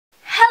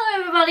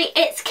everybody,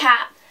 it's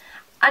Kat.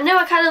 I know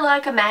I kind of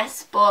like a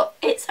mess, but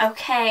it's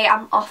okay.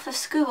 I'm off of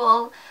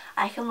school.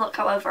 I can look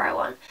however I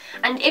want.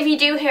 And if you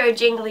do hear a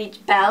jingly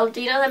bell,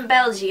 do you know them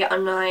bells you get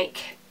on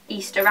like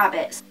Easter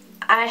rabbits?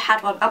 I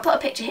had one. I'll put a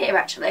picture here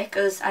actually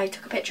because I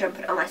took a picture and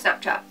put it on my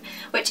Snapchat.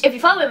 Which if you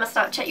follow me on my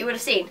Snapchat you would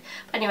have seen.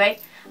 But anyway,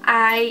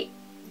 I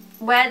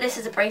wear this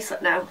as a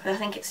bracelet now. I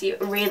think it's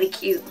really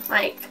cute.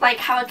 Like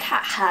how a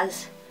cat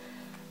has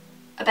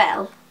a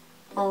bell.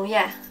 Oh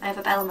yeah, I have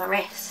a bell on my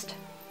wrist.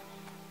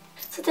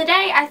 So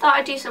today I thought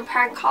I'd do some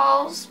prank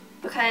calls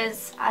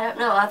because, I don't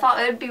know, I thought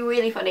it would be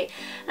really funny.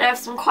 And I have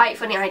some quite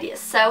funny ideas.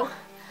 So,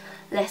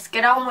 let's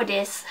get on with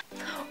this.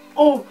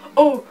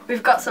 Oh,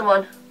 we've got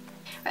someone.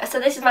 Right,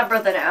 so this is my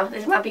brother now.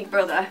 This is my big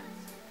brother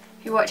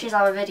who watches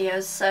our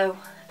videos. So,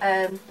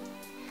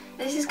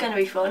 this is going to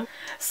be fun.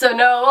 So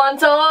no one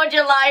told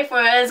your life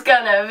was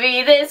gonna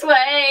be this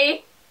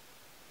way.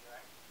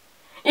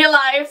 Your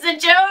life's a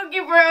joke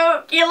you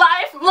broke. Your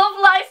love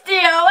life's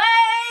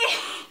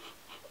DOA.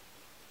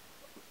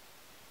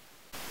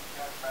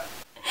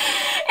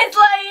 It's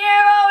like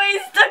you're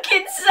always stuck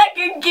in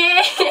second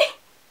gear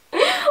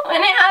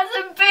when it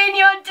hasn't been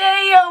your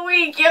day, your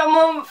week, your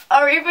month,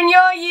 or even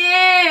your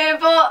year,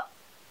 but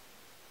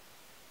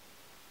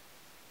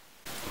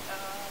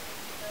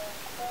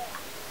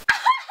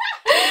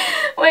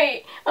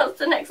wait, what's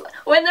the next one?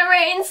 When the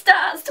rain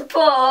starts to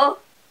pour.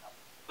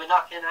 We're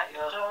knocking at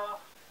your door.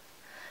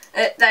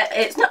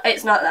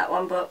 It's not that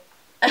one, but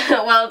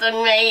well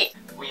done, mate.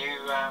 Were you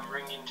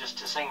ringing just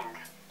to sing?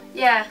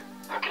 Yeah.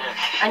 Okay.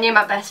 And you're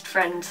my best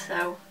friend,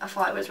 so I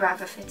thought it was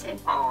rather fitting.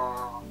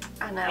 Oh,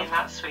 I know. isn't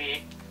that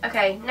sweet?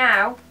 Okay,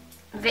 now,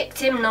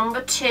 victim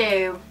number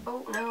 2.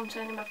 Oh, no, I'm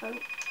turning my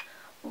phone.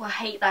 Oh, I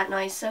hate that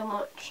noise so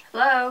much.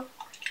 Hello?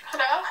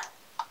 Hello?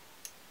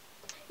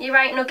 You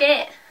right,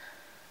 Nugget?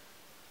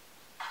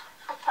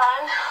 I'm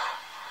fine.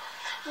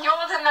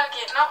 You're the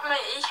nugget, not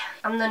me.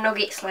 I'm the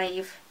Nugget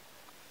slave.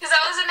 Because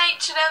I was in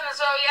H&M as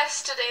well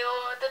yesterday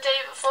or the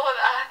day before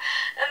that,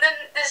 and then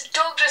this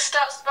dog just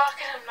starts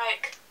barking and I'm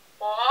like,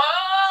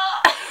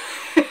 what?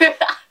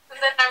 And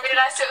then I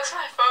realised it was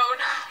my phone.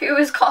 Who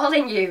was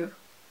calling you?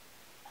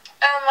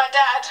 My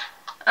dad.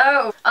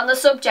 Oh, on the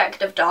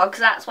subject of dogs,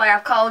 that's why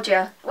I've called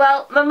you.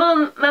 Well, my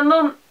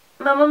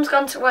mum's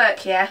gone to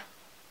work, yeah?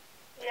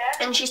 Yeah?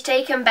 And she's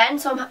taken Ben,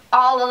 so I'm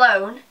all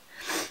alone.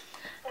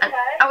 Okay. And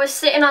I was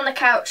sitting on the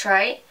couch,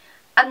 right?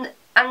 And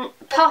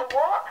Pop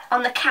What?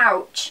 on the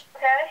couch.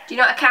 Okay. Do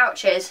you know what a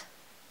couch is?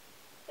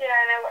 Yeah,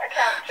 I know what a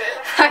couch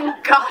is.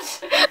 Thank God.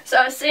 So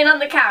I was sitting on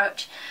the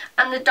couch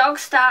and the dog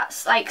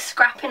starts like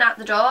scrapping at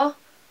the door.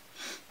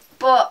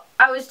 But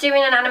I was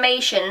doing an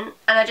animation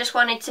and I just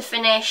wanted to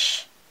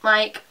finish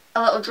like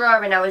a little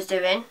drawing I was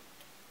doing.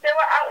 They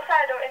were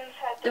outside or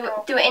inside the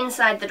door? Do it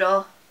inside the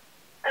door.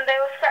 And they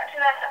were scratching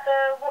at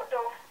the what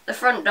door? The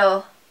front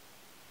door.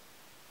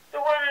 The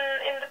one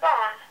in the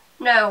barn?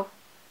 No.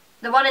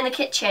 The one in the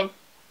kitchen.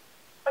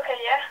 Okay,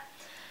 yeah.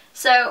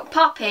 So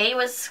Poppy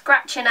was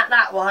scratching at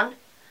that one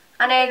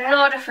and I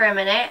ignored her for a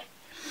minute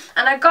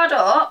and I got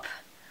up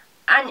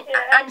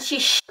and she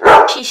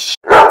shit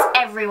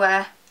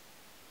everywhere.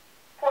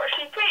 What,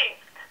 she peed?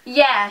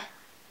 Yeah.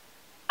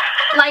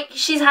 Like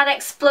she's had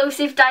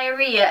explosive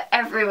diarrhea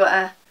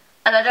everywhere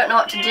and I don't know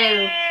what to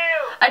do.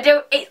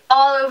 Ew. It's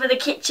all over the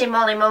kitchen,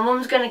 Molly. My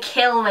mum's gonna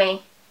kill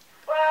me.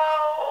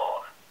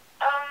 Well,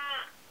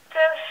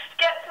 just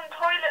get some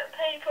toilet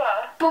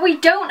paper. But we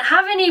don't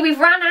have any, we've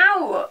ran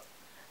out.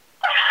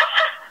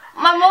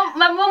 My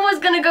mum was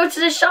gonna go to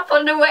the shop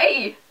on the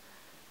way.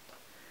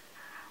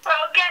 Well,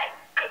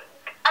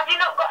 have you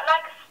not got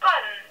like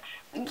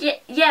a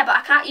sponge? Yeah, but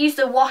I can't use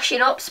the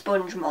washing up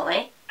sponge,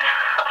 Molly.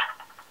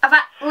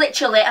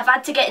 I've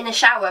had to get in the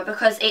shower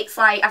because it's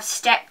like I've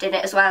stepped in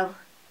it as well.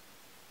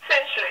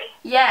 Seriously?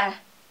 Yeah.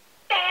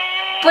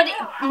 But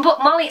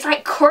Molly, it's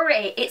like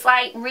curry. It's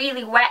like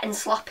really wet and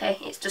sloppy.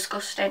 It's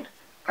disgusting.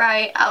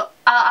 Right,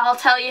 I'll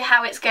tell you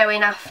how it's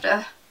going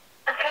after.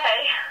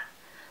 Okay.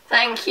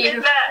 Thank you.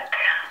 Good luck.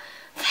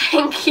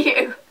 Thank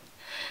you.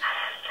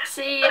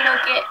 See you,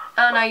 Nugget.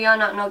 Oh no, you're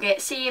not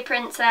Nugget. See you,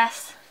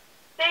 Princess.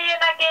 See you,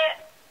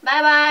 Nugget.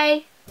 Bye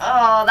bye.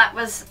 Oh, that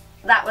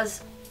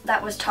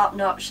was top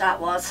notch.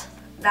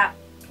 That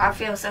I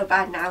feel so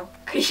bad now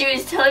because she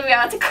was telling me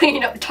how to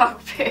clean up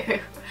dog poo.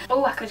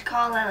 Oh, I could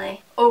call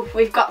Ellie. Oh,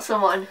 we've got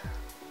someone.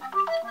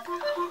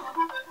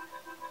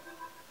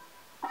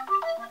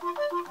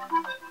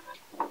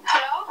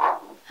 Hello?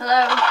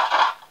 Hello.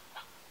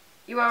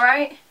 You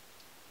alright?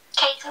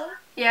 Katie?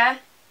 Yeah?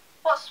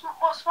 What's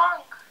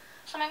wrong?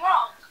 Something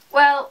wrong?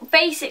 Well,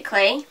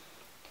 basically,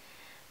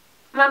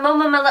 my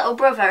mum and my little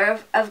brother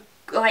have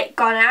like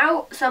gone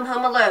out, so I'm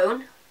home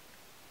alone.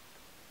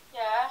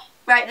 Yeah.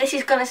 Right, this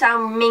is gonna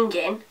sound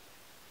minging,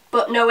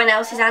 but no one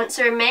else is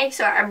answering me,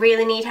 so I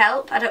really need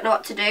help. I don't know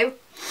what to do.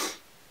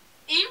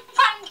 Are you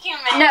pranking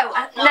me? No,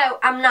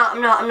 I'm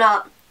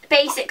not.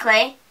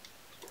 Basically,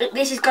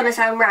 this is gonna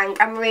sound rank.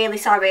 I'm really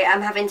sorry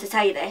I'm having to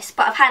tell you this,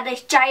 but I've had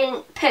this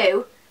giant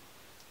poo,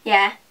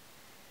 yeah,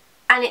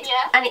 and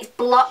it's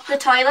blocked the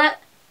toilet,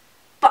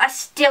 but I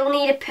still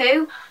need a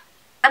poo.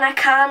 and I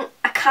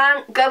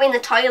can't go in the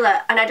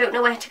toilet and I don't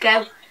know where to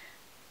go.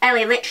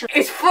 Ellie, literally,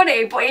 it's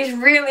funny, but it's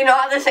really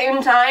not at the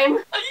same time.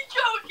 Are you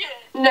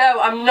joking?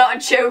 No, I'm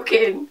not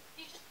joking.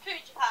 You just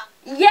pooed your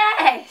pants.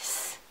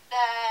 Yes!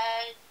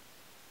 Then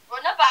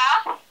run a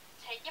bath,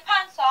 take your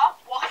pants off,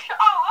 wash it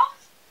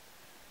off,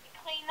 and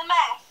clean the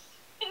mess.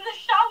 In the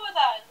shower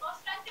then. Or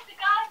stand in the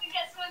garden and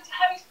get someone to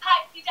hose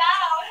pipe you down.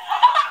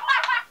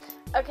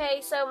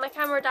 Okay, so my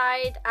camera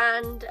died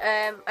and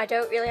I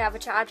don't really have a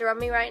charger on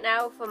me right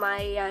now for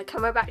my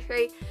camera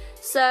battery,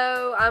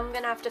 so I'm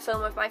gonna have to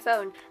film with my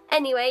phone.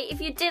 Anyway, if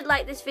you did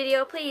like this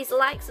video, please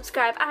like,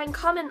 subscribe and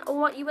comment on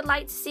what you would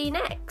like to see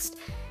next.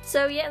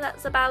 So yeah,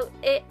 that's about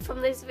it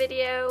from this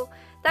video.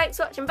 Thanks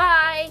for watching,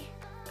 bye!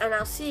 And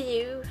I'll see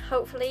you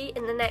hopefully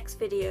in the next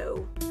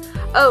video.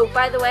 Oh,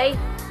 by the way,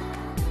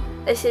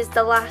 this is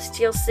the last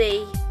you'll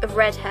see of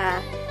red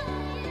hair.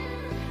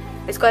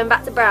 It's going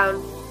back to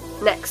brown.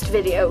 Next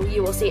video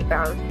you will see it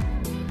brown.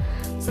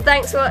 So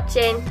thanks for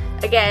watching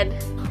again.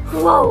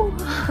 Whoa.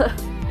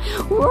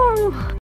 Whoa.